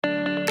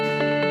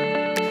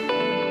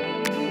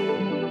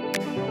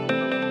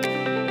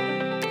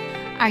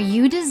Are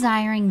you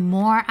desiring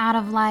more out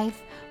of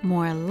life?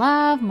 More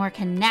love, more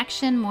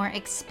connection, more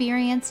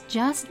experience,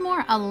 just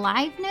more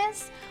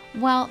aliveness?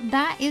 Well,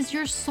 that is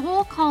your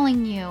soul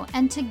calling you,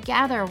 and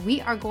together we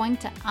are going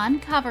to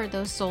uncover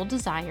those soul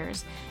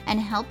desires and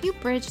help you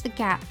bridge the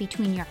gap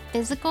between your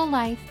physical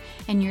life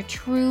and your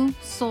true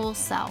soul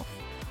self.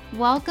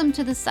 Welcome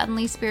to the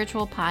Suddenly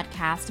Spiritual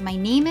Podcast. My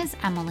name is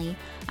Emily.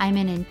 I'm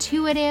an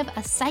intuitive,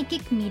 a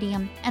psychic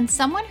medium, and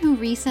someone who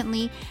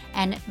recently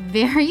and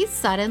very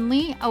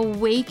suddenly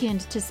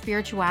awakened to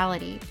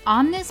spirituality.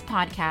 On this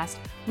podcast,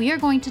 we are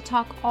going to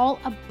talk all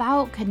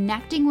about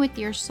connecting with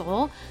your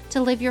soul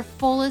to live your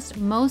fullest,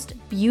 most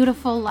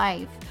beautiful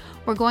life.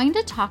 We're going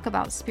to talk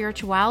about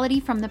spirituality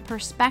from the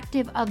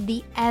perspective of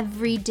the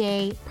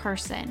everyday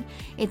person.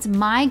 It's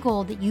my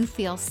goal that you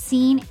feel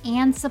seen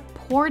and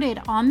supported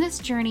on this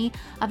journey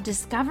of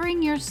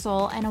discovering your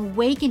soul and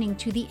awakening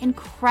to the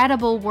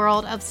incredible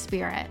world of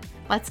spirit.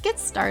 Let's get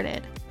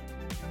started.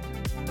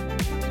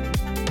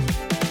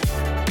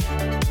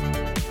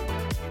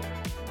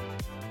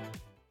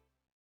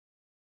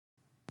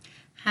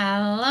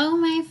 Hello,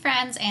 my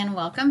friends, and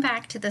welcome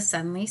back to the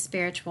Suddenly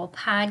Spiritual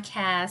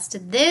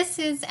Podcast. This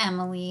is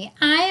Emily.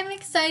 I am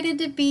excited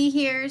to be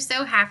here,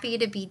 so happy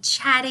to be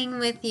chatting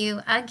with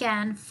you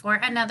again for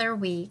another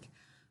week.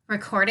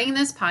 Recording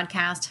this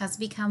podcast has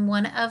become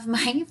one of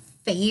my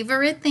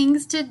favorite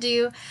things to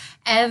do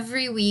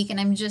every week, and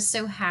I'm just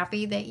so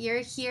happy that you're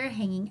here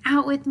hanging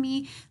out with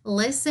me,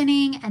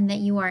 listening, and that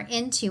you are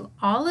into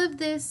all of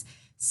this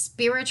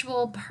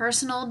spiritual,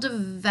 personal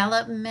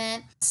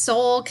development,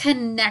 soul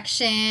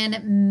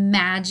connection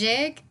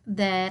magic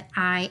that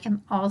I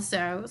am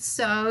also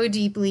so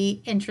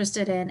deeply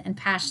interested in and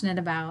passionate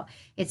about.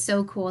 It's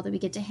so cool that we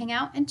get to hang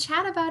out and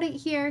chat about it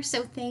here.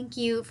 So thank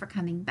you for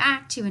coming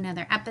back to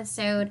another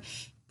episode.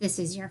 This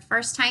is your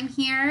first time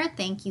here.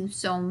 Thank you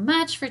so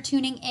much for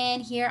tuning in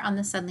here on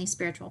the Suddenly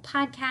Spiritual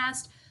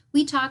Podcast.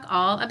 We talk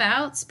all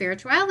about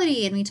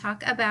spirituality, and we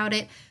talk about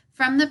it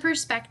from the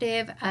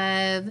perspective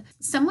of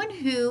someone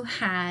who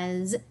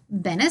has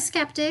been a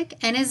skeptic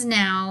and is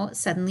now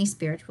suddenly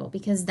spiritual,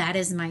 because that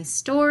is my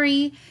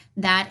story,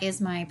 that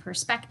is my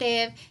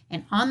perspective,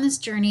 and on this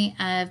journey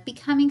of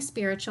becoming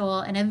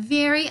spiritual in a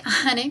very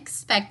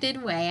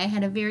unexpected way, I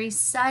had a very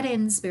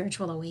sudden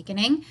spiritual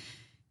awakening.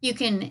 You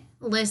can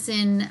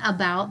listen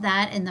about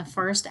that in the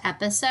first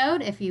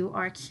episode if you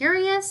are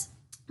curious,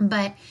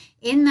 but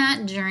in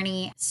that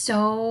journey,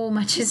 so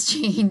much has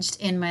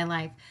changed in my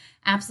life.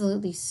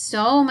 Absolutely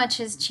so much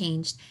has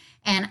changed,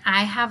 and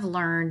I have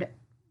learned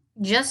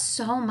just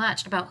so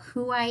much about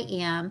who I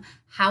am,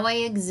 how I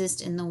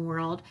exist in the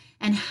world,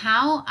 and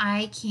how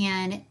I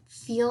can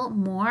feel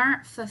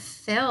more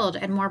fulfilled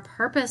and more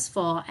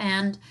purposeful,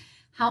 and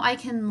how I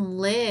can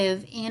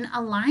live in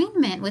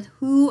alignment with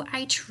who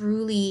I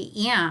truly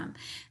am.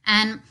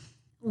 And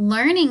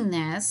learning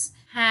this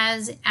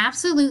has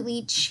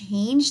absolutely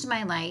changed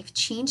my life,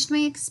 changed my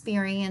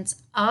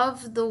experience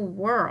of the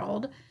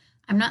world.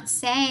 I'm not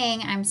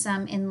saying I'm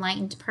some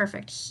enlightened,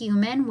 perfect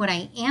human. What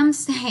I am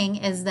saying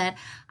is that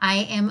I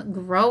am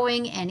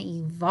growing and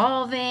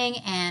evolving,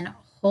 and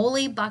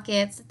holy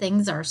buckets,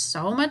 things are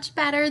so much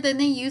better than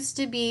they used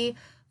to be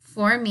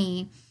for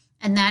me.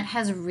 And that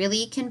has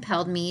really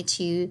compelled me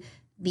to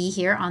be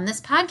here on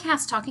this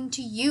podcast, talking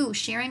to you,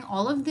 sharing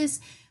all of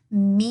this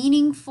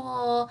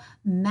meaningful,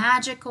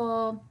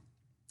 magical,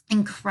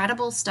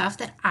 incredible stuff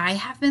that I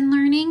have been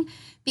learning,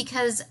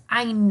 because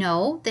I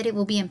know that it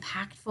will be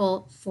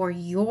impactful for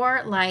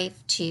your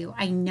life too.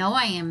 I know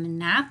I am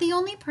not the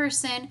only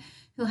person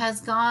who has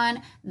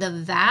gone the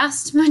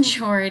vast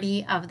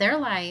majority of their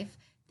life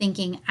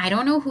thinking, I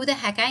don't know who the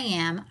heck I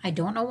am. I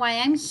don't know why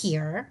I'm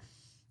here.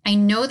 I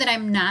know that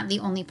I'm not the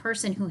only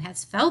person who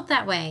has felt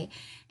that way.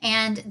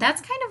 And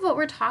that's kind of what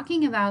we're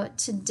talking about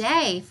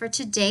today. For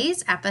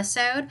today's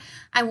episode,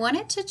 I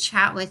wanted to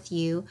chat with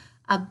you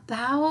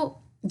about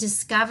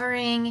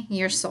discovering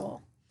your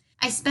soul.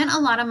 I spent a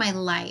lot of my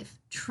life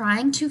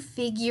trying to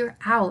figure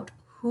out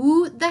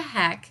who the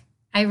heck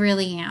I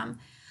really am.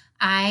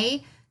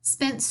 I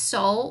spent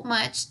so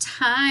much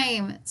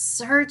time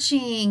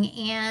searching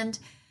and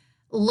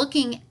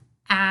looking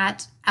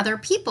at other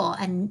people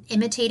and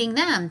imitating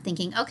them,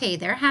 thinking, okay,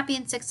 they're happy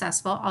and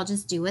successful, I'll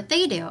just do what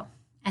they do.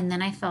 And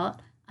then I felt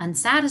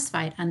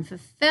unsatisfied,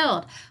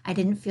 unfulfilled. I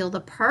didn't feel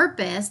the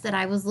purpose that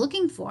I was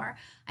looking for.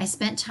 I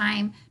spent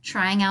time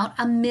trying out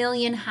a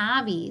million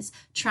hobbies,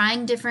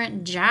 trying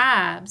different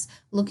jobs,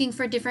 looking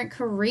for different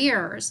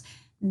careers.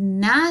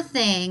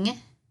 Nothing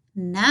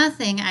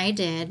I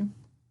did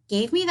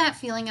gave me that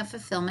feeling of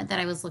fulfillment that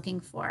I was looking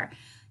for.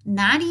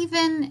 Not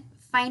even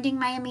finding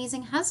my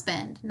amazing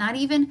husband, not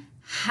even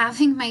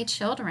having my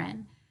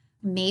children.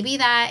 Maybe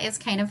that is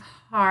kind of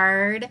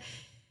hard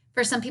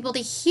for some people to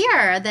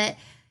hear,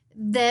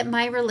 that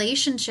my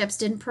relationships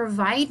didn't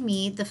provide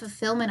me the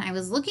fulfillment I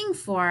was looking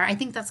for. I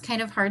think that's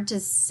kind of hard to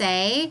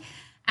say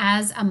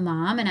as a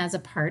mom and as a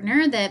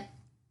partner, that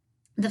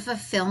the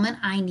fulfillment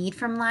I need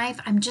from life,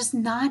 I'm just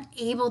not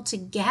able to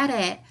get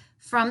it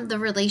from the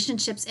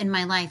relationships in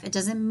my life. It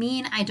doesn't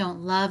mean I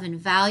don't love and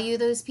value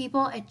those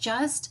people. It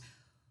just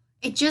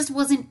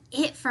wasn't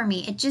it for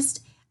me.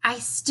 I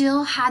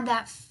still had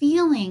that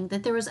feeling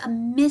that there was a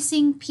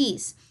missing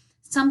piece,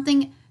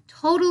 something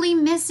totally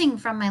missing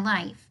from my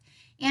life.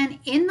 And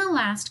in the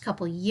last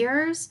couple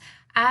years,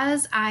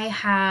 as I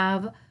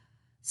have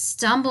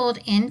stumbled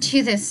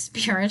into this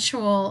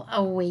spiritual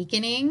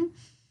awakening,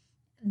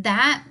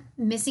 that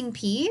missing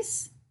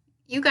piece,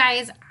 you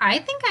guys, I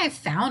think I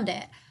found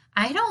it.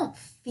 I don't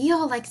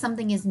feel like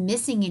something is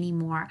missing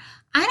anymore.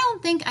 I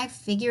don't think I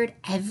figured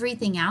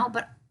everything out,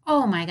 but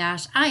oh my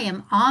gosh, I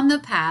am on the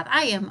path.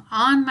 I am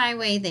on my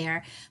way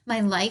there. My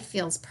life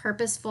feels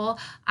purposeful.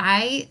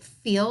 I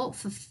feel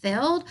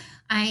fulfilled.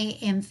 I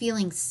am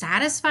feeling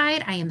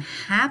satisfied. I am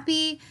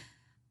happy.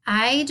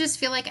 I just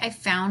feel like I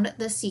found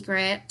the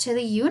secret to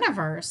the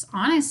universe,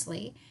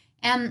 honestly.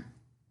 And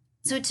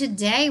so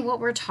today, what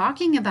we're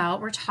talking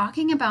about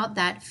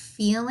that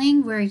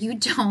feeling where you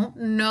don't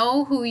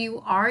know who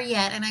you are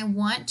yet. And I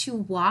want to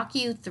walk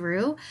you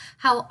through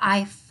how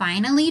I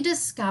finally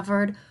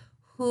discovered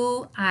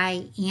who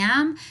I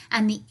am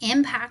and the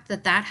impact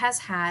that that has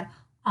had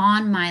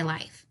on my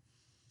life.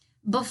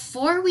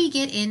 Before we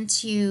get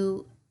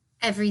into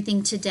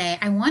everything today,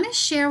 I want to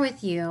share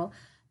with you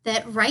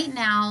that right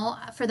now,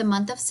 for the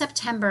month of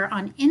September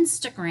on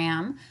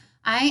Instagram,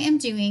 I am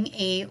doing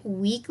a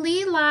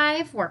weekly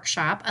live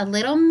workshop, a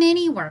little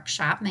mini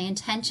workshop. My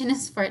intention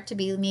is for it to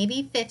be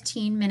maybe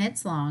 15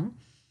 minutes long.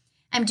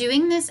 I'm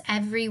doing this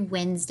every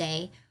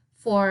Wednesday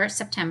for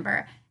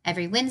September,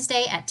 every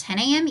Wednesday at 10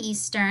 a.m.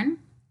 Eastern.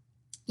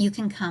 You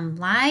can come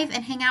live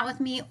and hang out with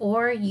me,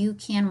 or you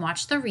can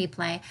watch the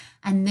replay.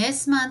 And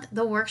this month,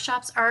 the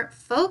workshops are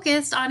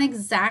focused on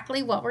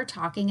exactly what we're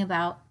talking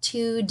about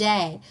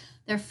today.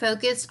 They're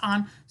focused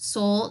on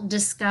soul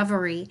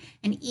discovery.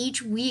 And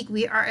each week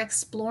we are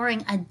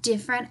exploring a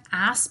different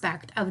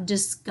aspect of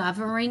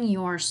discovering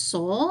your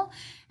soul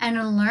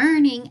and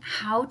learning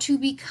how to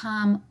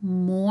become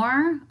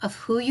more of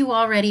who you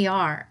already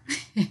are.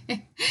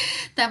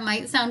 That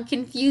might sound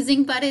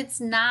confusing, but it's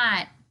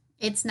not.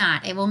 It's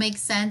not. It will make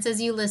sense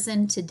as you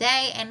listen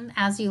today and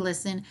as you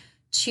listen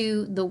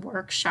to the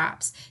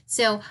workshops.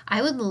 So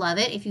I would love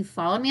it if you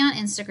followed me on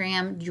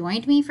Instagram,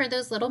 joined me for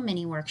those little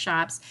mini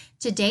workshops.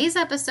 Today's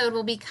episode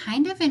will be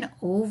kind of an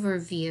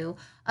overview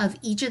of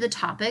each of the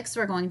topics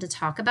we're going to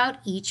talk about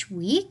each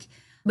week.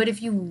 But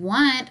if you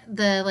want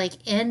the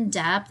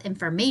in-depth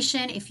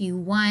information, if you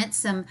want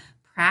some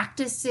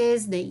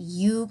practices that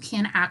you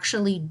can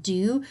actually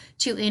do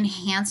to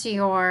enhance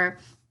your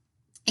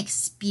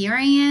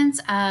experience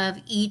of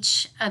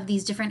each of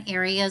these different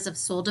areas of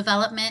soul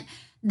development,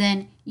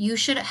 then you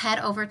should head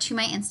over to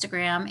my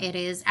Instagram. It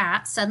is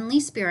at Suddenly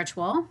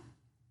Spiritual.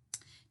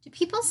 Do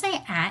people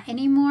say at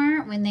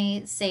anymore when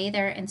they say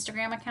their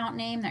Instagram account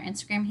name, their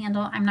Instagram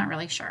handle? I'm not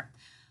really sure.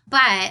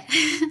 But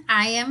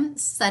I am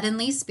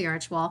Suddenly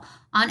Spiritual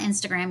on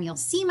Instagram. You'll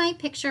see my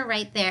picture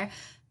right there.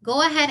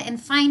 Go ahead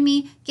and find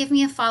me, give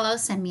me a follow,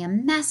 send me a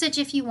message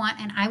if you want,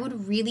 and I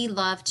would really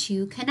love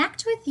to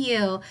connect with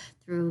you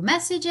through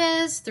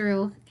messages,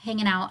 through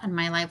hanging out on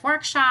my live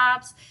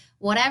workshops,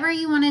 whatever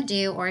you want to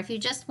do, or if you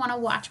just want to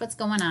watch what's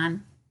going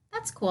on,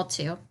 that's cool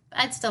too.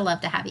 I'd still love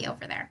to have you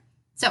over there.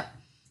 So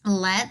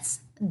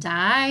let's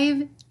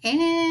dive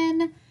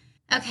in.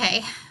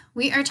 Okay,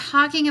 we are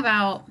talking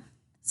about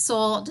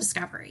soul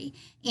discovery.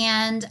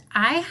 And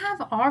I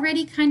have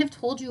already kind of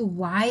told you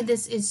why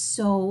this is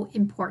so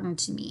important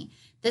to me.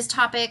 This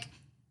topic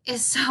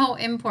is so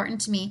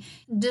important to me.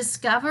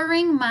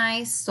 Discovering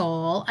my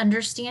soul,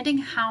 understanding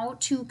how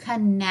to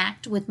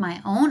connect with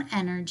my own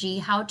energy,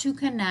 how to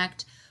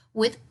connect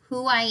with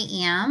who I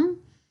am,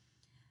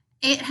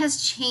 it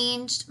has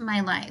changed my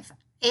life.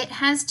 It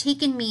has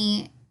taken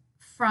me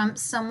from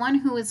someone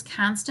who is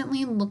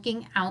constantly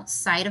looking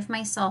outside of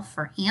myself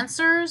for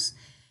answers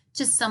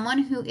to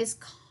someone who is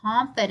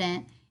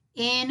confident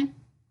in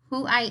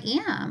who I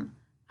am.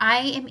 I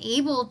am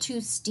able to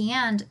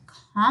stand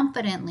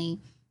confidently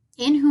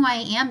in who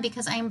I am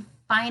because I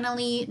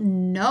finally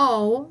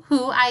know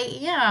who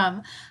I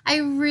am. I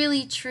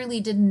really, truly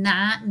did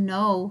not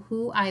know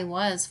who I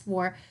was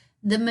for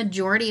the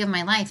majority of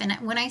my life. And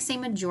when I say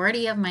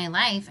majority of my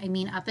life, I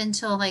mean up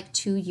until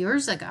 2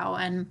 years ago.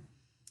 And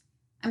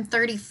I'm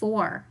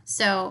 34.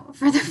 So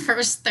for the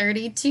first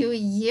 32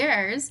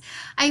 years,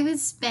 I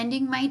was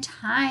spending my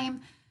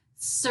time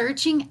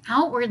searching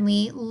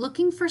outwardly,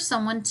 looking for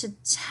someone to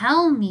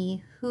tell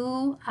me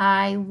who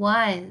I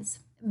was.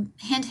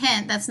 Hint,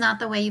 hint, that's not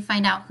the way you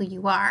find out who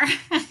you are.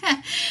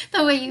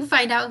 The way you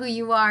find out who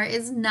you are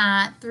is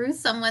not through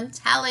someone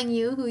telling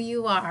you who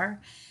you are.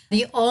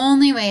 The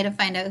only way to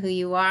find out who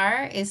you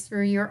are is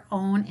through your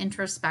own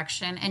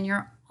introspection and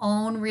your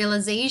own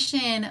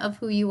realization of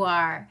who you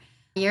are.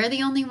 You're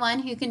the only one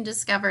who can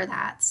discover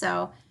that.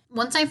 So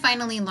once I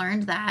finally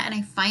learned that, and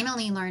I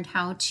finally learned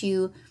how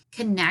to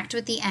connect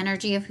with the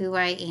energy of who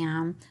I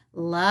am,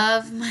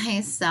 love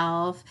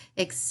myself,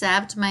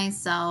 accept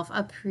myself,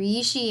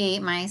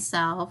 appreciate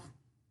myself,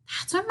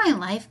 that's when my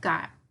life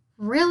got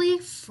really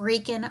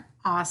freaking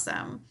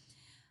awesome.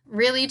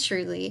 really,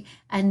 truly.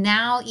 And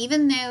now,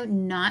 even though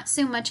not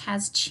so much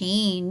has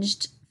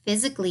changed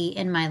physically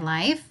in my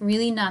life,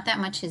 really not that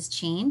much has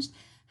changed.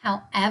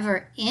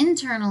 However,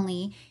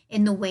 internally,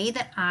 in the way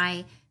that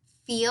I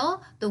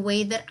feel, the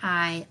way that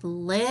I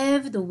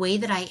live, the way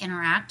that I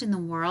interact in the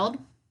world,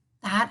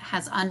 that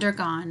has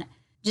undergone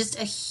just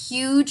a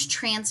huge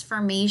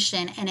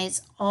transformation. And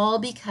it's all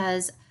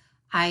because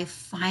I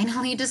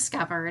finally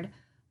discovered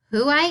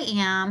who I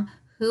am,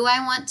 who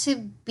I want to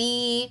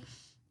be,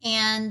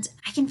 and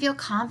I can feel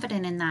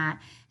confident in that.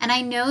 And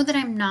I know that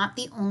I'm not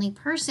the only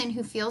person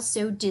who feels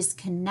so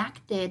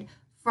disconnected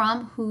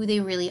from who they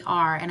really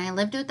are. And I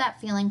lived with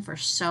that feeling for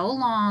so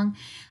long.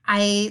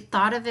 I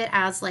thought of it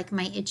as like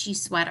my itchy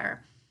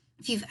sweater.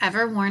 If you've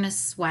ever worn a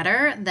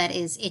sweater that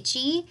is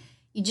itchy,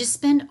 you just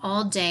spend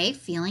all day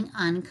feeling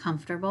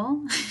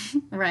uncomfortable,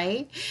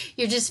 right?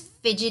 You're just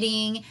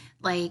fidgeting,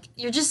 like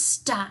you're just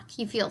stuck.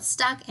 You feel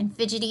stuck and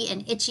fidgety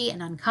and itchy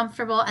and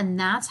uncomfortable. And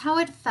that's how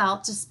it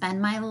felt to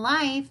spend my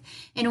life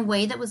in a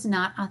way that was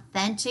not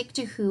authentic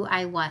to who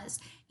I was.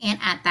 And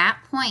at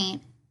that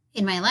point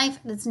in my life,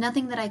 that's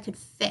nothing that I could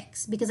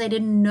fix because I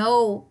didn't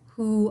know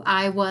who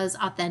I was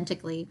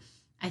authentically.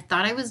 I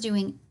thought I was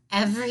doing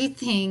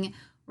everything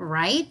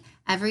right,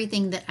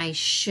 everything that I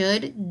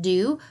should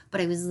do,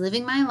 but I was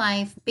living my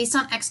life based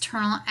on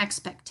external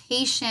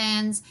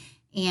expectations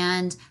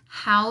and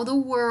how the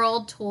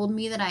world told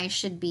me that I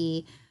should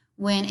be,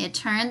 when it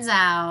turns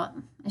out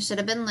I should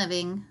have been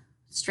living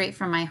straight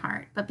from my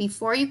heart. But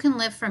before you can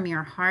live from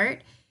your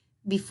heart,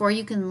 before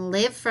you can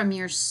live from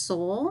your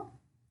soul,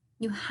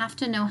 you have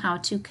to know how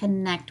to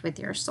connect with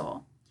your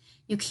soul.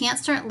 You can't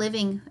start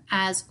living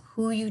as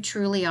who you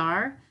truly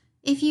are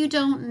if you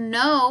don't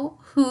know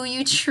who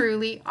you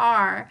truly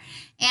are.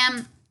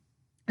 And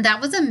that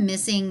was a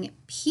missing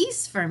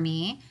piece for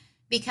me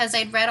because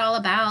I'd read all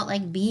about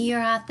like, be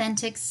your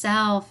authentic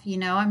self. You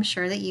know, I'm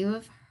sure that you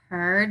have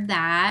heard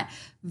that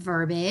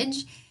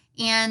verbiage.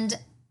 And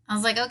I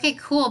was like, okay,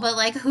 cool. But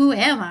like, who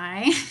am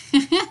I?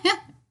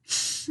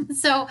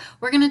 So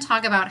we're going to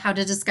talk about how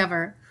to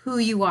discover who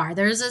you are.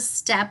 There's a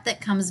step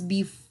that comes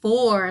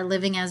before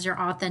living as your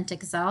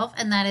authentic self,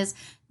 and that is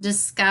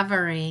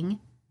discovering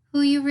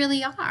who you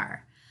really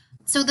are.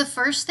 So the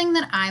first thing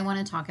that I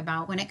want to talk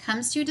about when it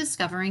comes to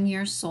discovering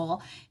your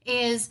soul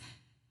is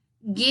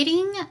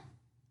getting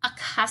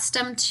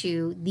accustomed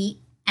to the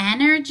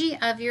energy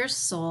of your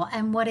soul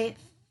and what it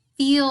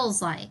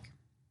feels like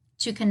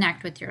to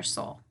connect with your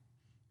soul.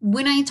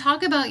 When I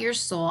talk about your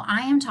soul,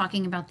 I am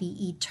talking about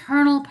the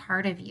eternal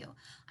part of you.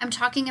 I'm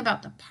talking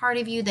about the part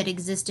of you that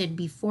existed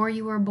before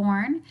you were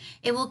born.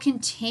 It will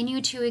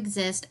continue to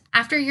exist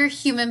after your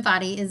human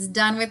body is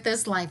done with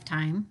this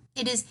lifetime.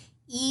 It is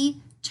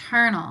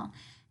eternal.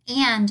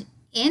 And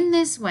in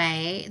this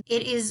way,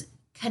 it is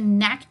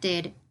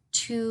connected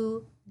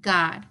to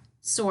God,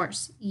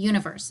 source,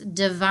 universe,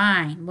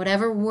 divine,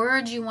 whatever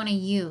word you want to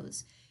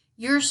use.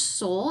 Your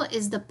soul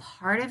is the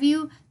part of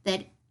you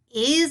that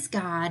is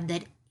God,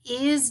 that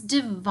is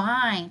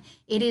divine.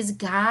 It is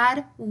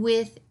God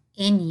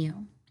within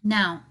you.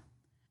 Now,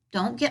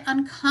 don't get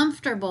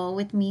uncomfortable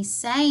with me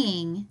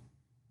saying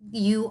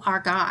you are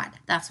God.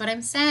 That's what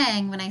I'm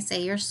saying when I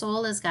say your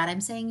soul is God.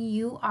 I'm saying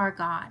you are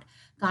God.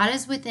 God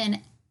is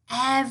within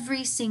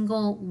every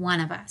single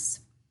one of us.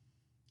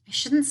 I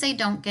shouldn't say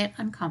don't get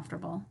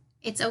uncomfortable.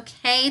 It's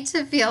okay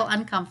to feel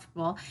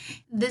uncomfortable.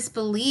 This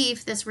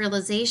belief, this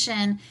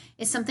realization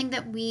is something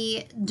that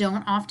we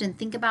don't often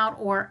think about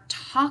or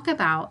talk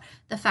about.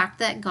 The fact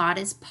that God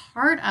is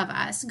part of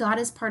us. God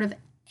is part of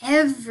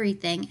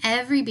everything,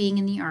 every being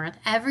in the earth,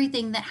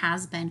 everything that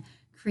has been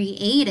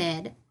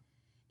created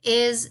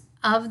is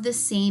of the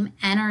same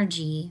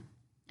energy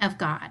of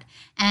God.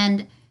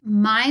 And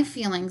my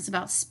feelings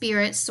about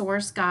spirit,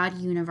 source, God,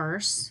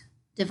 universe,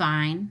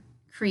 divine,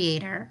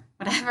 creator,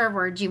 whatever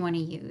word you want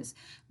to use,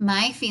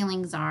 my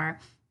feelings are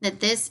that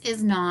this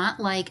is not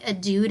like a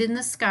dude in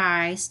the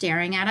sky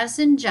staring at us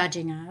and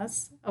judging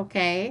us,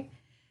 okay?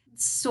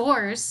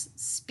 Source,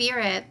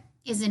 spirit,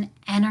 is an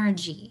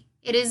energy.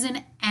 It is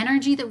an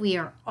energy that we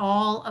are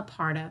all a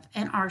part of,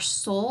 and our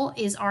soul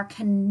is our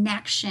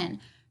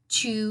connection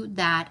to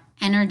that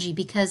energy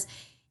because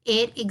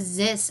it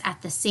exists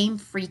at the same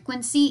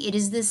frequency. It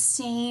is the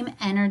same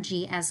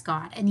energy as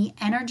God, and the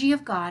energy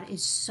of God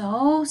is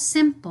so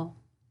simple,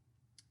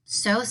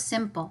 so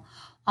simple.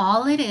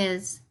 All it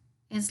is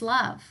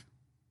love.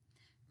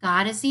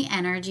 God is the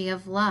energy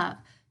of love.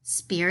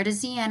 Spirit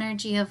is the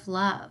energy of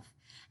love.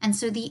 And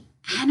so the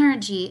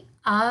energy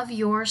of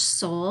your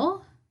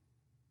soul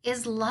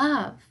is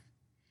love.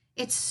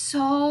 It's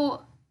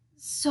so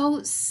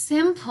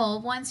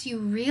simple once you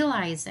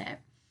realize it.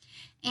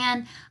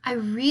 And I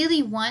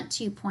really want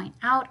to point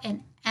out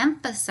and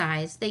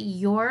emphasize that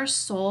your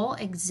soul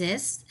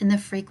exists in the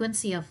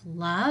frequency of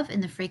love,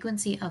 in the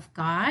frequency of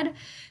God,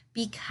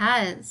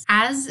 because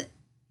as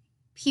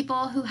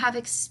people who have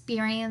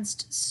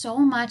experienced so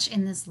much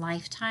in this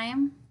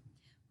lifetime,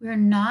 we're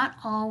not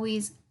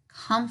always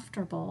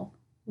comfortable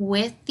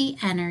with the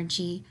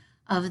energy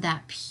of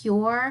that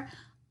pure,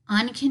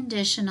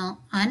 unconditional,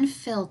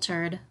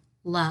 unfiltered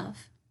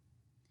love.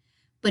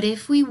 But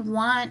if we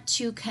want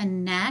to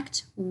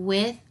connect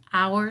with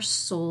our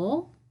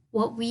soul,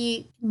 what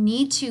we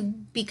need to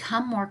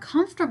become more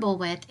comfortable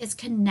with is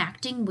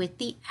connecting with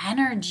the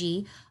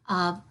energy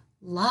of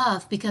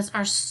love, because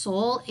our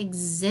soul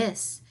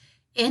exists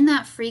in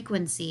that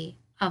frequency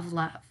of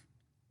love.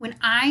 When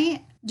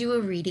I do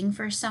a reading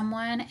for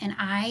someone and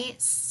I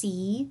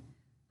see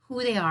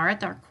who they are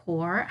at their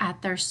core,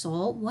 at their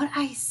soul, what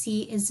I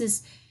see is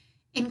this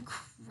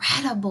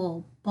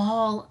incredible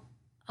ball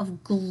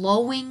of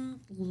glowing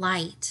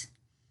light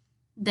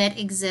that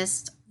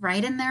exists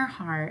right in their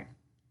heart,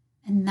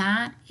 and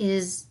that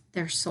is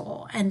their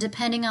soul. And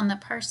depending on the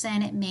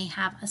person, it may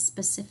have a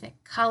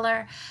specific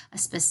color, a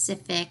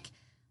specific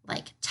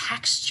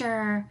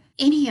texture,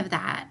 any of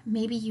that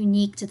may be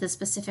unique to the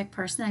specific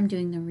person I'm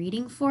doing the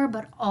reading for,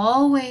 but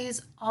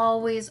always,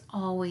 always,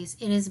 always,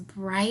 it is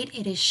bright,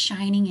 it is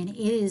shining, and it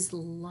is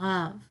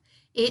love.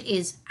 It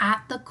is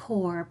at the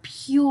core,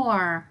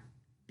 pure,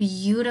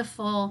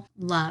 beautiful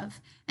love.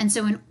 And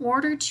so in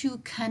order to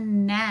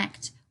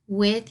connect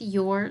with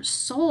your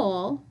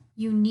soul,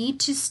 you need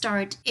to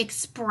start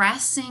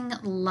expressing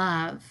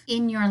love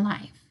in your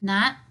life,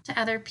 not to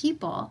other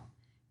people.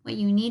 What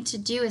you need to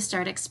do is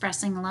start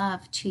expressing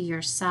love to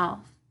yourself.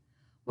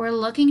 We're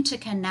looking to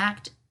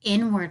connect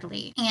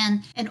inwardly.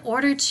 And in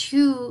order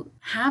to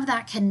have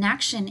that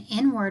connection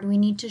inward, we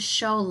need to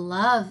show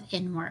love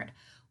inward.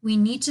 We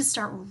need to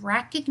start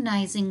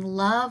recognizing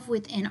love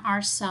within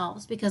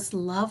ourselves, because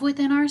love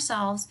within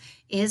ourselves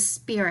is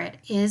spirit,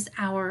 is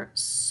our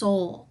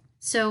soul.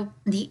 So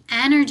the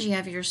energy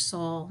of your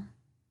soul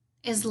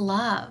is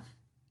love,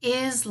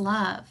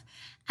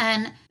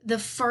 And the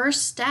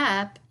first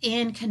step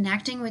in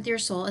connecting with your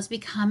soul is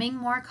becoming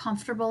more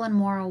comfortable and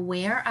more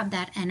aware of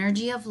that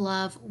energy of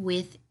love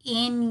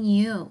within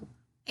you.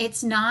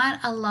 It's not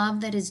a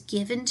love that is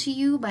given to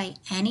you by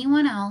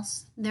anyone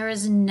else. There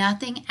is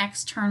nothing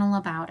external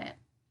about it.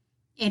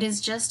 It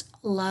is just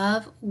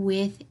love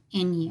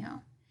within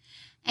you.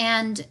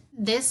 And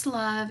this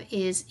love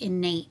is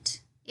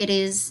innate. It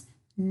is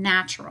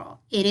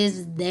natural. It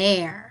is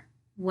there,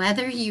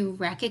 whether you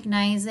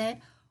recognize it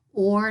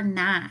or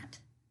not.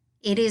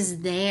 It is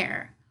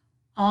there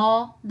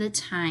all the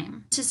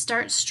time. To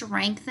start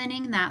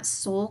strengthening that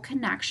soul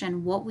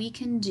connection, what we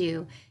can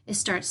do is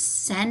start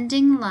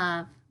sending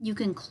love. You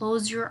can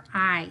close your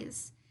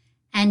eyes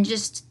and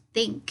just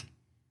think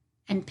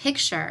and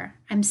picture,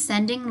 I'm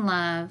sending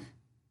love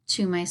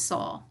to my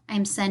soul.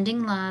 I'm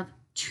sending love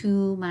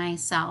to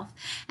myself.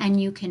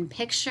 And you can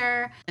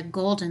picture a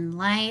golden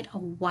light, a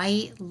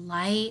white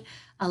light,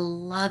 a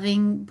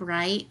loving,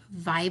 bright,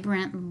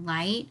 vibrant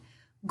light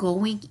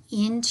going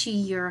into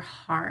your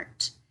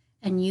heart.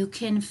 And you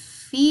can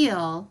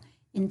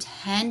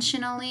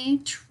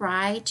intentionally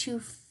try to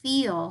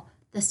feel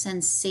the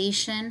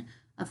sensation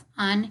of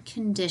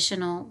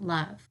unconditional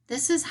love.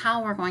 This is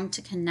how we're going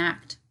to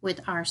connect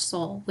with our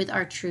soul, with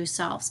our true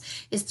selves,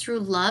 is through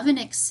love and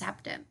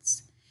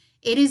acceptance.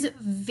 It is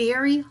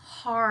very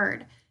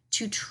hard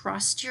to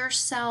trust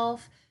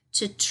yourself,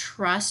 to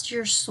trust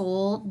your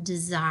soul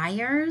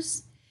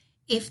desires,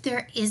 if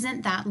there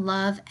isn't that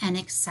love and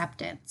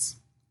acceptance.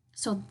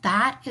 So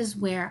that is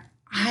where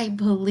I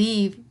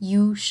believe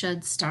you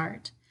should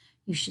start.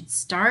 You should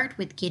start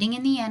with getting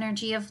in the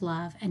energy of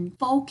love and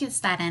focus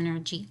that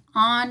energy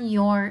on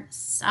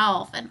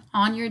yourself and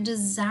on your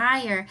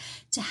desire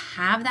to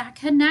have that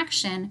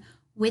connection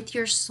with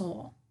your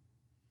soul.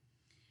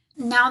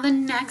 Now, the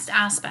next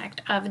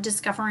aspect of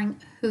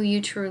discovering who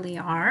you truly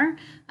are,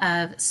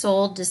 of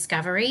soul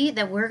discovery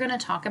that we're going to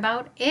talk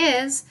about,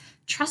 is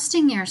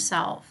trusting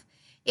yourself.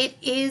 It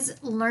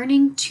is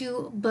learning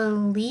to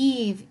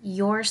believe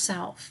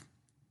yourself.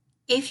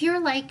 If you're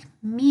like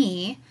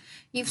me,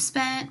 you've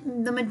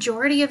spent the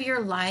majority of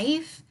your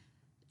life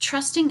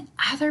trusting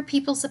other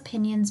people's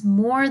opinions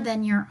more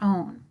than your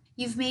own.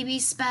 You've maybe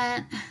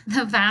spent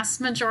the vast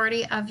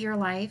majority of your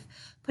life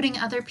putting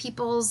other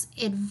people's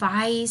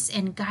advice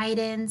and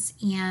guidance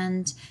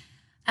and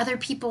other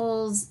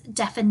people's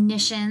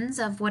definitions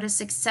of what a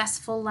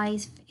successful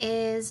life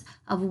is,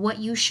 of what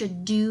you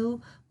should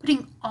do,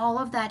 putting all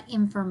of that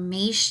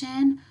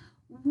information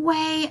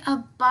way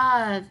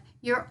above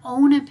your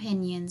own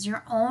opinions,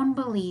 your own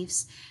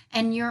beliefs,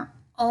 and your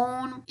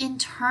own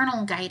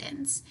internal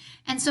guidance.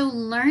 And so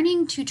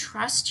learning to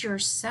trust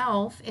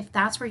yourself, if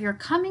that's where you're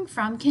coming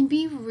from, can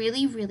be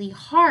really, really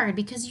hard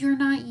because you're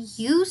not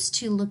used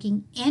to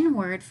looking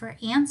inward for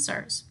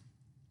answers.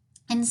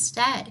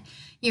 Instead,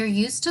 you're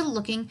used to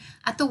looking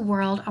at the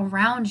world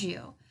around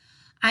you.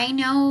 I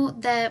know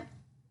that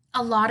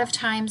a lot of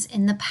times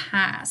in the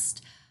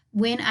past,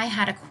 when I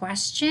had a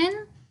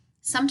question,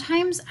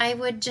 sometimes I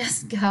would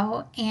just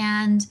go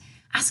and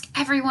ask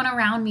everyone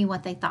around me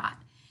what they thought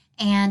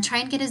and try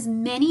and get as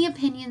many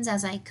opinions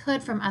as I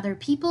could from other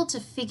people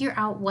to figure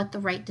out what the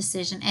right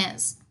decision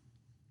is.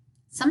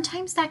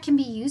 Sometimes that can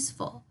be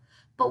useful,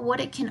 but what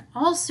it can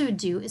also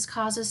do is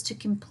cause us to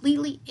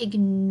completely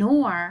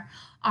ignore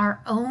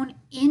our own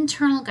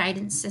internal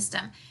guidance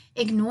system,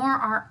 ignore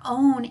our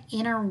own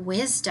inner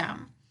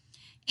wisdom.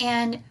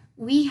 And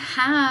we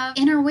have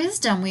inner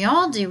wisdom. We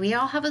all do. We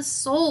all have a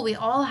soul. We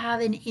all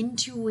have an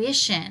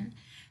intuition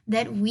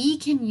that we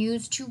can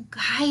use to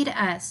guide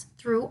us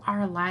through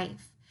our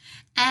life.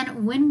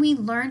 And when we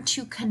learn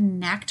to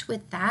connect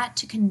with that,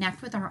 to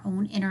connect with our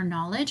own inner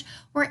knowledge,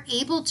 we're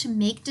able to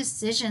make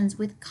decisions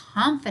with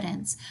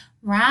confidence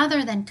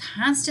rather than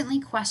constantly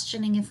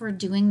questioning if we're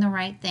doing the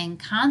right thing,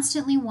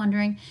 constantly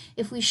wondering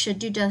if we should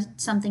do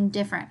something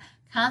different,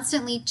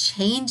 constantly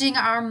changing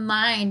our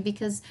mind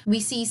because we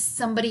see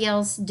somebody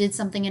else did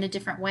something in a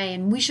different way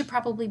and we should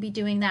probably be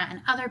doing that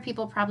and other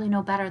people probably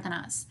know better than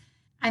us.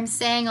 I'm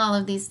saying all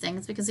of these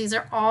things because these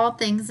are all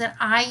things that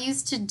I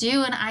used to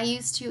do and I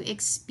used to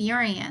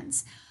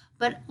experience.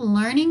 But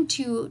learning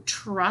to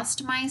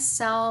trust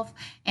myself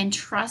and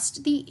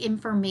trust the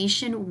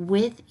information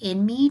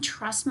within me,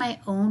 trust my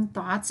own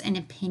thoughts and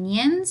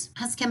opinions,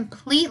 has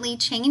completely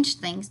changed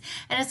things.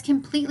 It has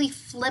completely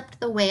flipped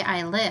the way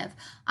I live.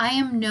 I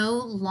am no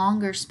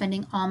longer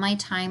spending all my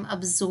time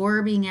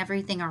absorbing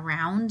everything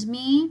around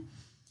me.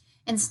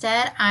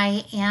 Instead,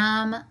 I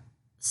am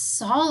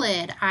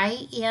solid.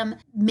 I am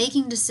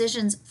making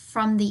decisions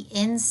from the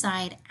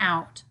inside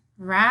out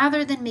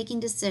rather than making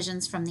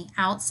decisions from the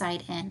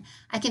outside in.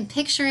 I can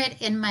picture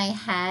it in my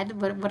head.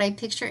 What I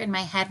picture in my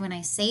head when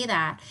I say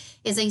that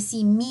is I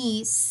see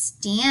me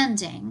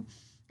standing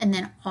and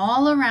then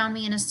all around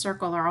me in a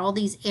circle are all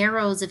these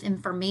arrows of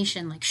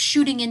information like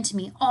shooting into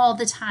me all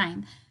the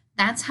time.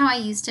 That's how I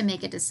used to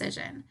make a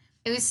decision.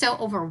 It was so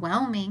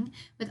overwhelming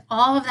with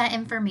all of that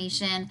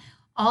information,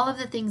 all of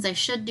the things I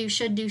should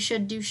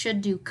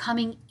do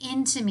coming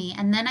into me.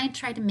 And then I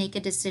try to make a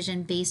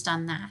decision based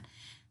on that.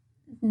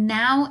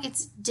 Now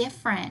it's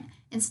different.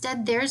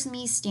 Instead, there's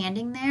me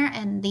standing there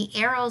and the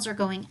arrows are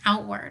going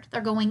outward.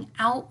 They're going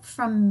out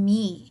from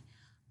me.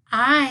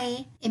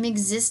 I am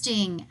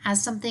existing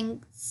as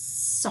something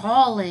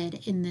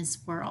solid in this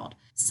world,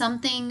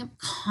 something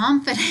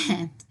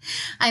confident.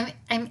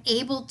 I'm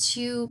able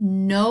to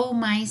know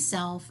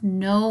myself,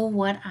 know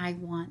what I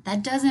want.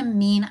 That doesn't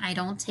mean I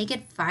don't take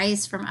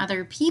advice from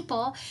other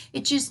people.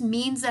 It just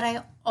means that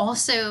I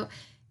also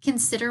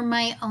consider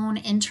my own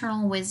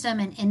internal wisdom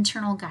and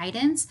internal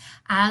guidance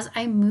as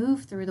I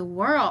move through the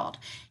world.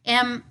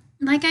 And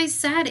like I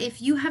said,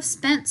 if you have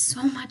spent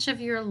so much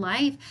of your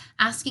life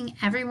asking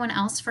everyone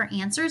else for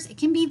answers, it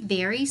can be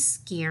very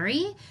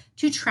scary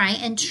to try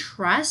and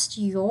trust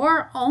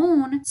your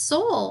own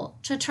soul,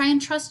 to try and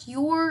trust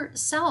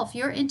yourself,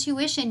 your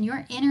intuition,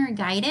 your inner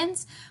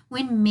guidance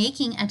when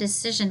making a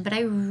decision. But I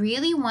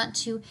really want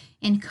to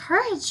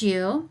encourage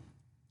you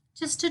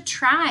just to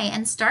try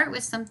and start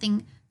with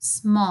something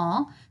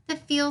small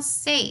that feels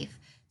safe.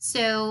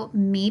 So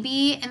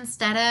maybe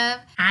instead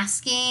of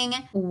asking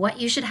what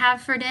you should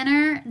have for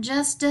dinner,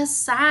 just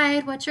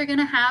decide what you're going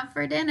to have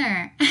for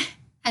dinner.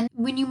 And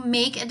when you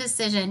make a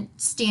decision,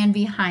 stand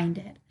behind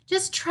it.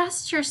 Just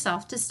trust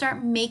yourself to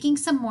start making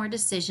some more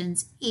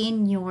decisions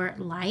in your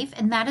life.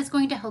 And that is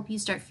going to help you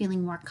start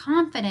feeling more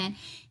confident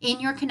in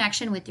your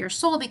connection with your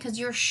soul because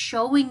you're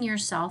showing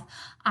yourself,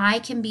 I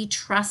can be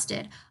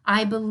trusted.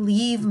 I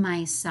believe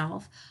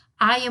myself.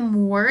 I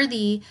am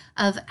worthy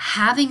of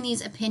having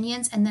these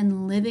opinions and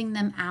then living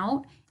them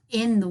out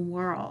in the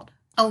world.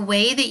 A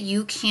way that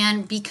you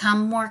can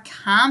become more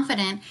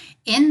confident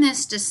in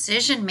this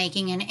decision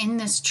making and in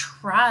this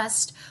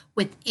trust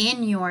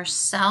within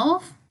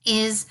yourself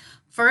is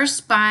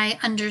first by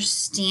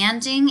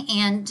understanding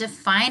and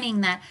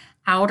defining that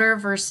outer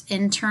versus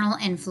internal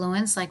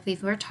influence like we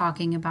were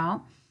talking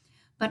about.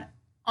 But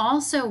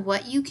also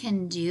what you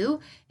can do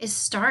is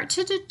start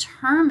to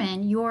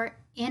determine your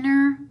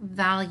inner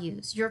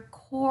values, your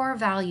core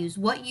values,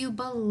 what you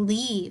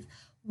believe,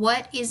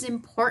 what is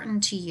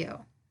important to you.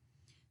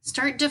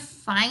 Start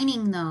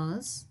defining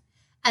those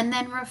and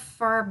then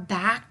refer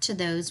back to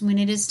those when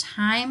it is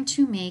time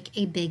to make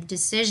a big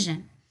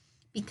decision.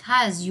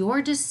 Because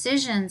your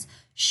decisions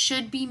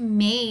should be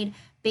made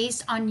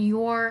based on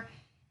your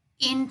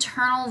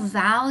internal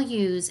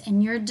values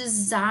and your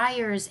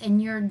desires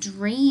and your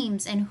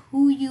dreams and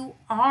who you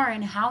are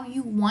and how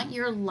you want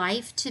your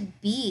life to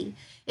be.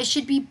 It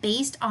should be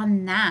based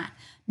on that,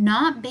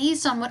 not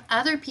based on what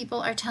other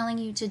people are telling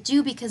you to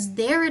do because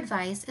their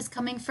advice is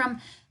coming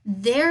from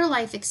their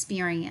life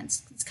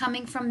experience. It's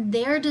coming from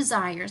their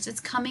desires.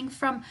 It's coming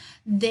from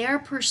their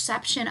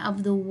perception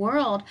of the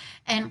world.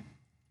 And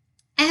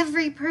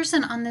every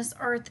person on this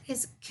earth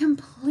is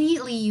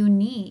completely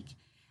unique.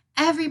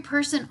 Every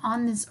person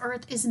on this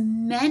earth is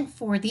meant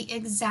for the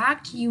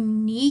exact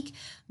unique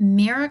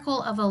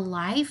miracle of a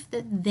life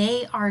that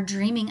they are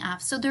dreaming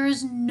of. So there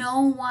is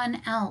no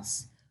one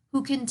else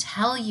who can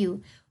tell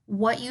you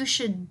what you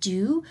should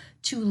do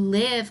to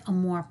live a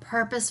more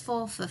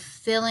purposeful,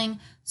 fulfilling,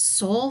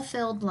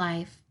 soul-filled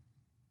life.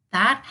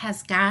 That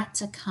has got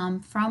to come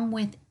from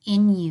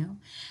within you.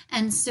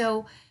 And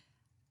so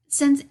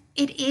since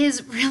it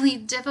is really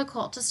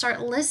difficult to start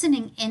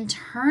listening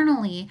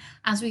internally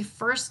as we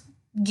first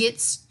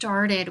get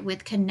started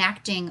with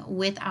connecting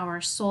with our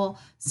soul,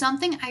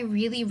 something I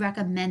really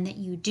recommend that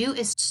you do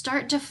is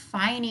start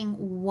defining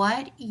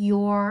what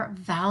your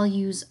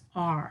values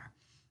are.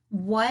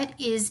 What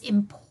is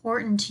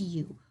important to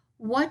you?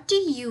 What do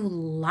you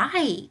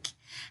like?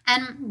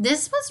 And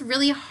this was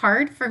really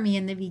hard for me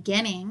in the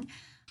beginning.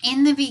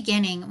 In the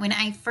beginning, when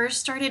I first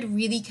started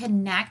really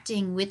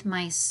connecting with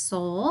my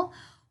soul,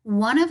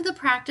 one of the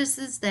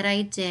practices that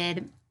I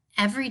did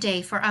every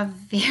day for a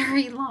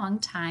very long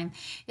time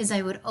is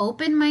I would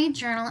open my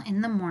journal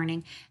in the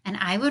morning and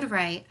I would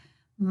write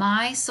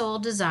my soul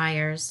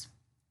desires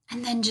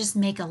and then just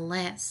make a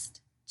list.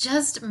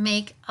 Just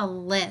make a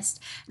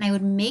list. And I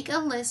would make a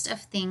list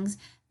of things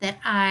that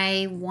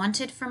I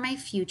wanted for my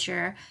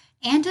future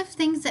and of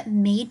things that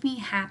made me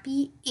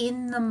happy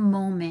in the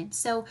moment.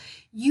 So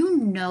you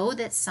know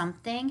that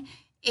something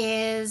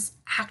is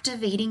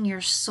activating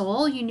your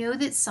soul. You know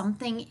that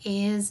something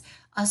is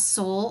a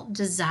soul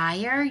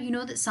desire. You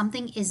know that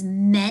something is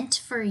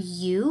meant for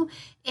you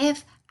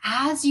if,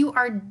 as you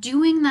are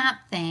doing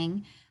that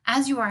thing,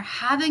 as you are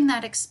having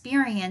that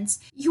experience,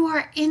 you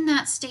are in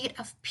that state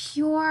of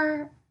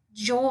pure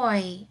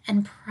joy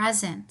and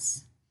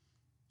presence.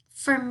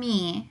 For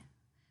me,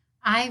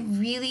 I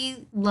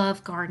really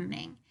love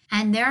gardening.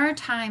 And there are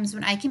times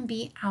when I can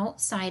be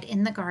outside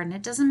in the garden.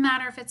 It doesn't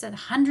matter if it's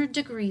 100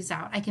 degrees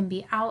out. I can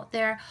be out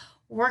there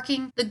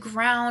working the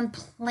ground,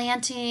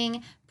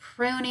 planting,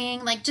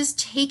 pruning, like just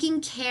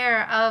taking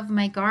care of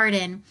my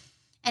garden.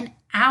 And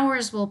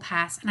hours will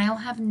pass and I'll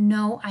have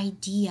no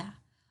idea.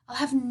 I'll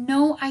have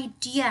no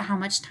idea how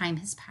much time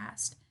has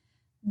passed.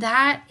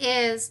 That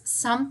is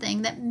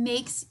something that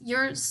makes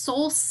your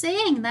soul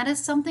sing. That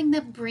is something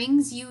that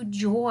brings you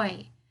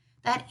joy.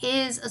 That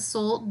is a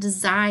soul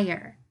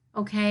desire,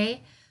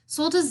 okay?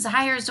 Soul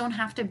desires don't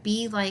have to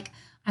be like,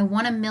 I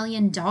want $1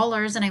 million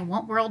and I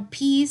want world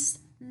peace.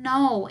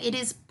 No, it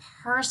is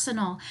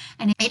personal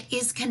and it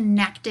is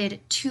connected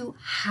to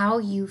how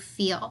you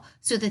feel.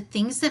 So the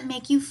things that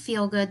make you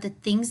feel good, the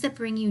things that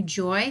bring you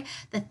joy,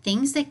 the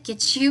things that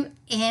get you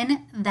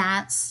in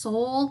that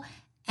soul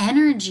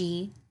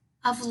energy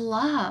of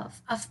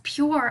love, of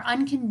pure,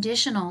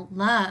 unconditional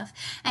love.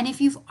 And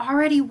if you've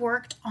already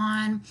worked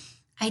on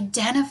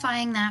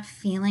identifying that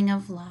feeling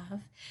of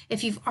love,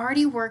 if you've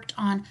already worked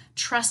on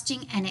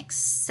trusting and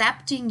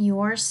accepting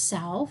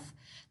yourself,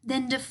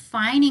 then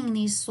defining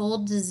these soul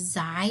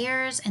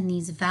desires and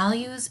these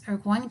values are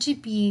going to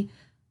be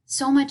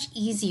so much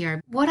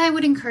easier. What I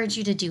would encourage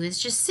you to do is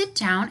just sit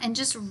down and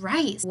just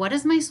write, what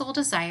is my soul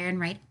desire? And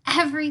write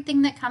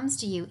everything that comes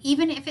to you,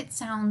 even if it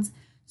sounds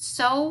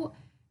so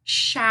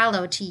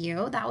shallow to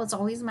you. That was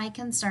always my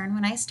concern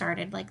when I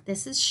started. Like,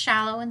 this is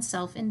shallow and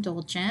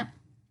self-indulgent.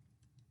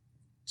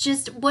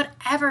 Just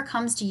whatever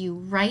comes to you,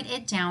 write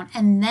it down.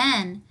 And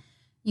then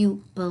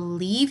you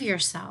believe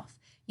yourself.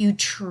 You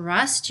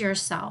trust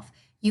yourself.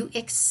 You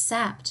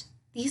accept.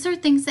 These are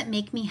things that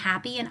make me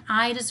happy, and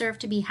I deserve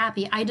to be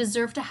happy. I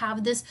deserve to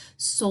have this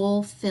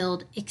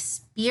soul-filled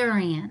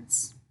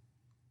experience.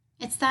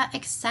 It's that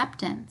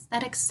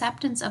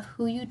acceptance of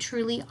who you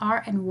truly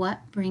are and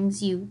what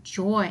brings you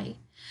joy,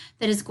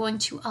 that is going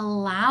to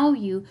allow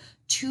you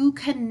to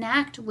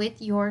connect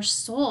with your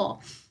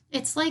soul.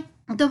 It's like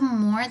the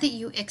more that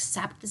you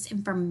accept this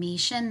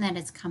information that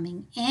is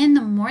coming in,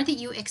 the more that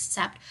you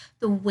accept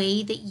the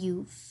way that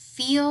you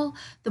feel,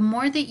 the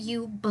more that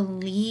you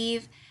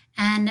believe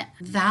and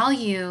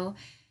value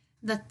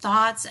the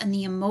thoughts and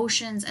the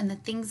emotions and the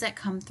things that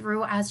come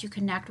through as you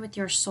connect with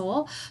your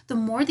soul, the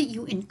more that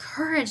you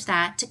encourage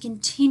that to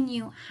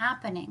continue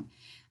happening.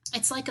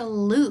 It's like a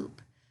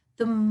loop.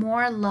 The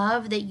more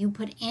love that you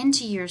put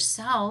into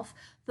yourself,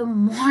 the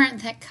more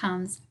that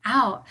comes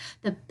out,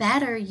 the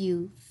better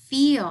you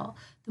feel.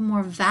 The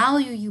more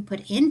value you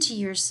put into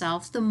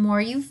yourself, the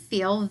more you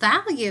feel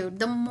valued,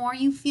 the more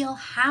you feel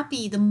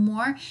happy, the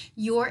more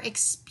your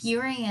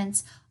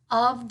experience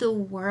of the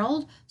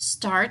world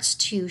starts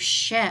to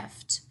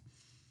shift.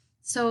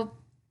 So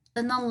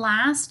then the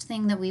last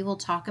thing that we will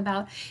talk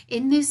about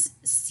in this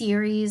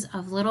series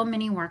of little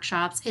mini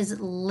workshops is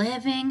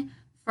living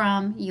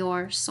from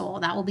your soul.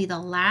 That will be the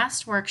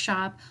last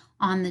workshop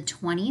on the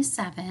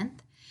 27th.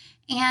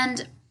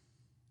 And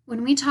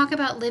when we talk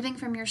about living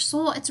from your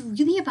soul, it's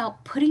really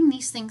about putting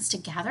these things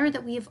together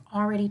that we have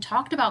already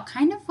talked about.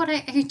 Kind of what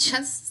I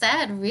just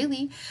said,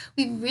 really.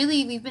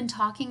 We've been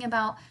talking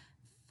about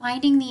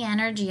finding the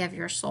energy of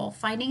your soul,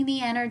 finding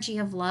the energy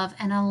of love,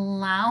 and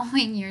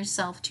allowing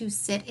yourself to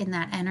sit in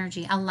that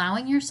energy,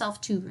 allowing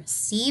yourself to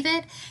receive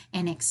it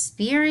and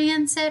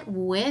experience it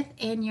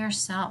within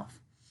yourself.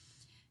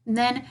 And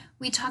then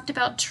we talked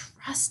about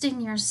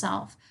trusting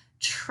yourself,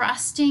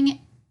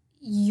 trusting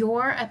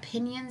your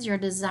opinions, your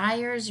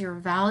desires, your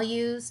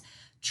values,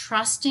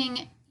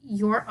 trusting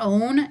your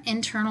own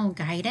internal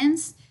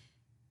guidance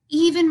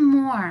even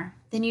more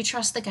than you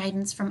trust the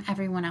guidance from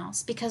everyone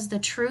else. Because the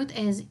truth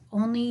is,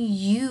 only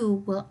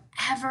you will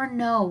ever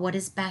know what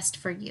is best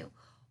for you.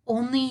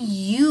 Only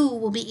you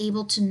will be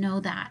able to know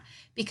that,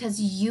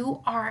 because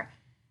you are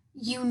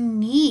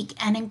unique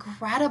and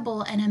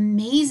incredible and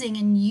amazing,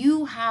 and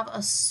you have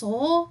a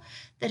soul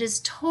that is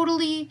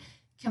totally,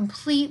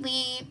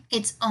 completely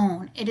its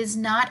own. It is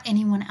not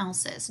anyone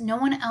else's. No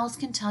one else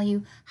can tell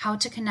you how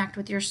to connect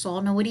with your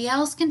soul. Nobody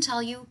else can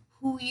tell you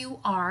who you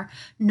are.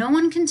 No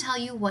one can tell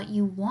you what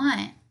you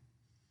want.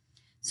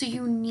 So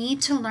you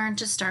need to learn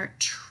to start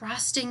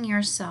trusting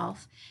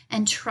yourself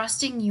and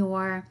trusting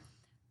your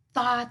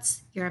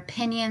thoughts, your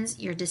opinions,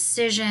 your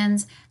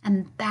decisions,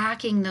 and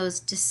backing those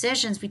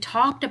decisions. We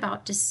talked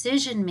about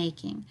decision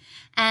making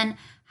and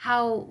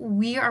how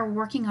we are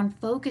working on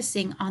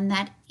focusing on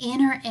that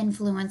inner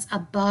influence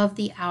above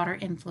the outer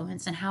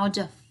influence, and how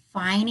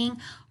defining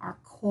our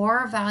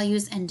core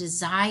values and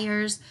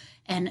desires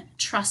and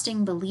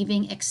trusting,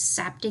 believing,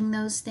 accepting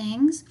those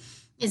things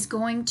is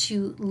going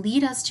to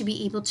lead us to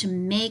be able to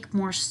make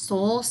more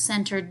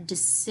soul-centered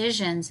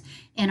decisions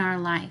in our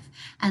life.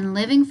 And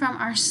living from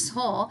our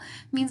soul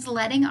means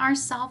letting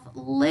ourselves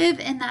live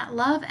in that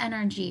love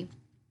energy,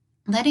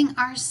 letting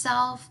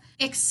ourselves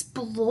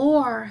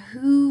explore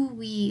who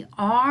we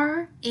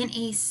are in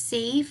a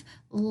safe,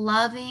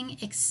 loving,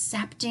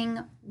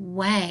 accepting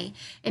way.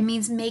 It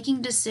means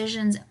making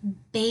decisions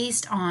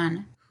based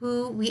on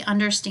who we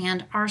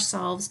understand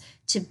ourselves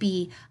to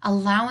be,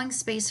 allowing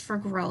space for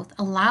growth,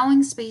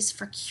 allowing space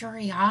for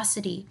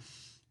curiosity,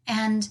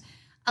 and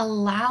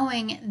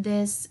allowing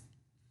this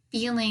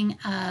feeling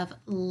of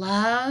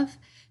love,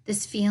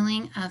 this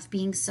feeling of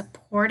being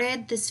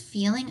supported, this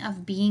feeling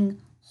of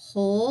being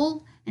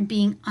whole and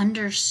being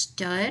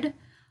understood,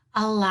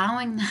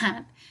 allowing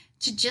that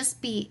to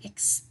just be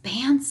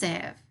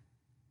expansive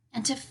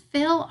and to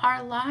fill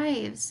our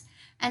lives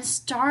and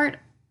start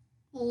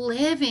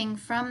living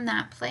from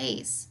that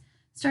place.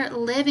 Start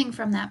living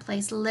from that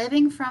place.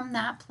 Living from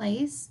that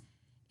place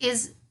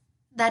is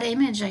that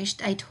image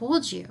I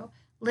told you.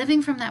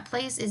 Living from that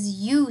place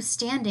is you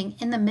standing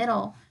in the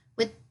middle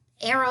with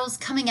arrows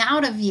coming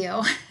out of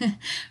you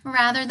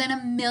rather than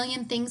a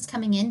million things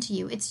coming into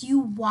you. It's you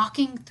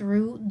walking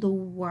through the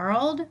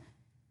world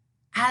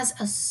as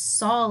a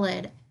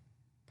solid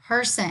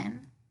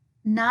person,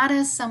 not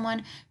as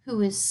someone who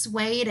is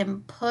swayed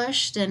and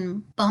pushed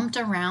and bumped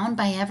around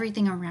by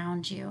everything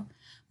around you,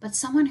 but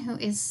someone who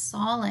is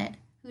solid,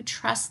 who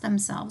trusts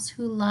themselves,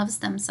 who loves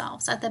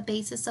themselves. At the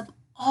basis of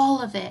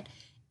all of it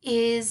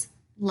is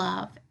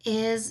love,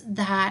 is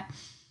that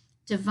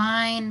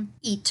divine,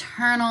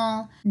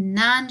 eternal,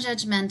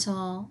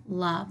 non-judgmental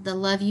love. The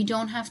love you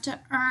don't have to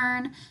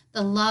earn,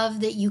 the love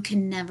that you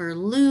can never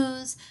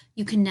lose,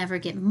 you can never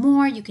get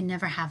more, you can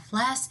never have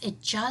less.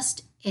 It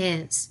just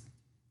is.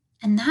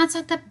 And that's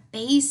at the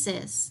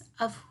basis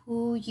of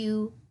who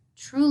you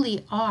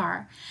truly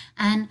are.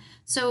 And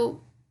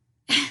so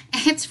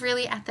it's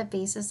really at the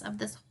basis of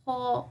this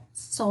whole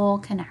soul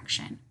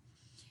connection,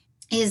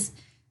 is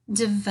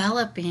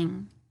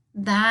developing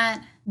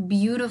that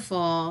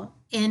beautiful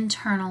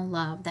internal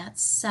love, that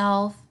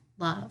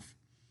self-love.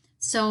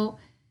 So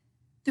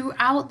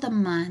throughout the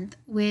month,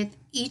 with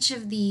each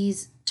of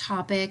these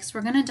topics,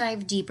 we're going to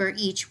dive deeper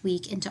each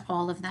week into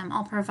all of them.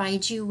 I'll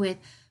provide you with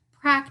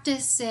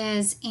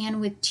practices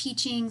and with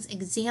teachings,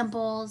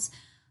 examples,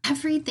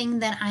 everything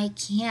that I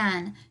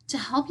can to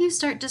help you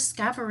start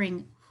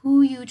discovering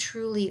who you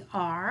truly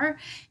are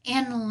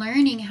and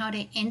learning how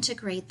to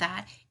integrate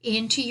that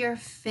into your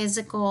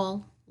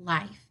physical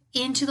life,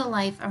 into the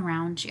life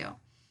around you.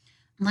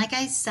 Like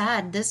I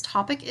said, this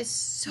topic is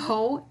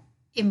so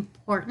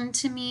important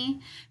to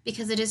me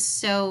because it is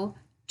so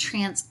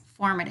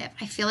transformative.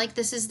 I feel like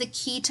this is the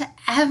key to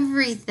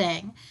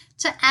everything,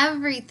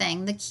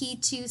 the key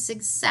to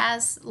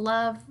success,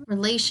 love,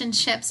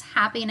 relationships,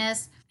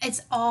 happiness.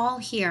 It's all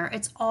here.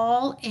 It's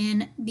all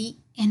in the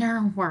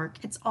inner work.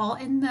 It's all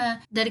in the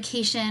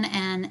dedication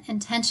and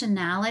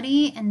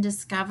intentionality and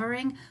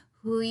discovering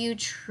who you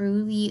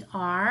truly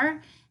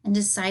are and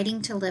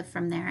deciding to live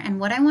from there. And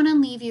what I want to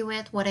leave you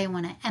with, what I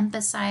want to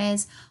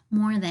emphasize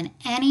more than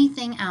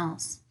anything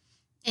else,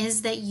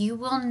 is that you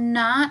will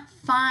not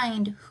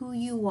find who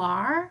you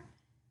are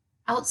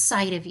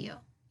outside of you.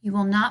 You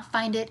will not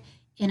find it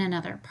in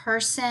another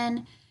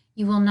person.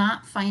 You will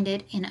not find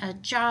it in a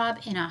job,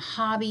 in a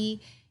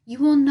hobby. You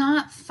will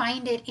not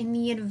find it in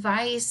the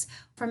advice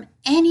from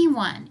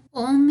anyone.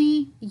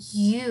 Only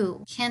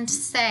you can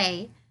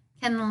say,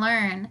 can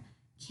learn,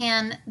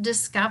 can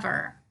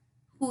discover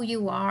who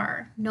you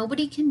are.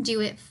 Nobody can do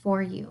it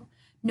for you.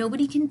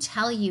 Nobody can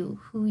tell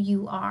you who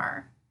you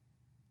are.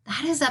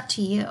 That is up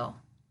to you.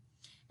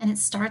 And it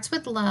starts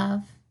with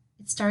love.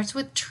 It starts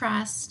with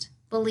trust,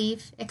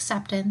 belief,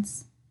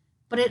 acceptance,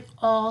 but it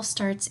all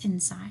starts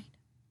inside.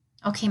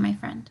 Okay, my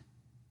friend.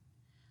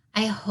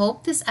 I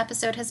hope this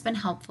episode has been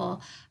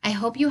helpful. I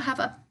hope you have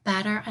a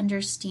better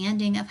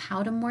understanding of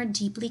how to more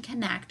deeply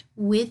connect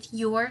with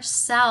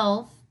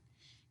yourself.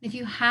 If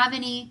you have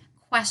any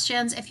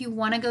questions, if you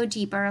want to go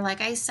deeper,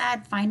 like I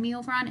said, find me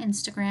over on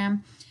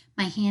Instagram.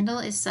 My handle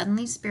is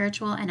Suddenly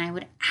Spiritual, and I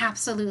would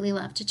absolutely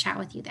love to chat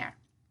with you there.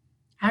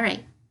 All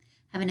right.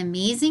 Have an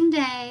amazing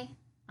day.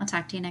 I'll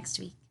talk to you next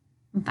week.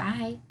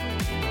 Bye.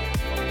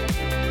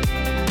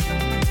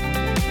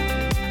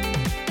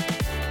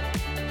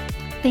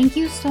 Thank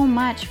you so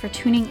much for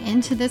tuning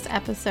into this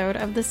episode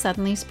of the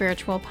Suddenly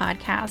Spiritual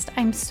podcast.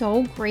 I'm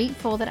so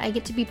grateful that I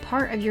get to be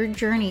part of your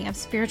journey of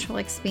spiritual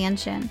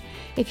expansion.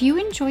 If you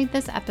enjoyed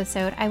this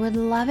episode, I would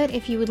love it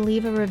if you would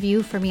leave a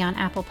review for me on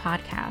Apple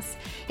Podcasts.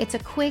 It's a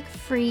quick,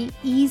 free,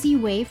 easy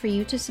way for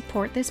you to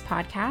support this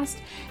podcast,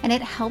 and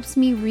it helps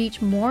me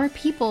reach more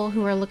people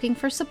who are looking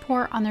for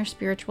support on their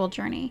spiritual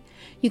journey.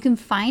 You can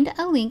find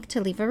a link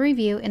to leave a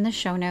review in the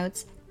show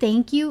notes.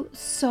 Thank you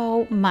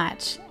so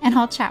much, and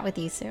I'll chat with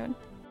you soon.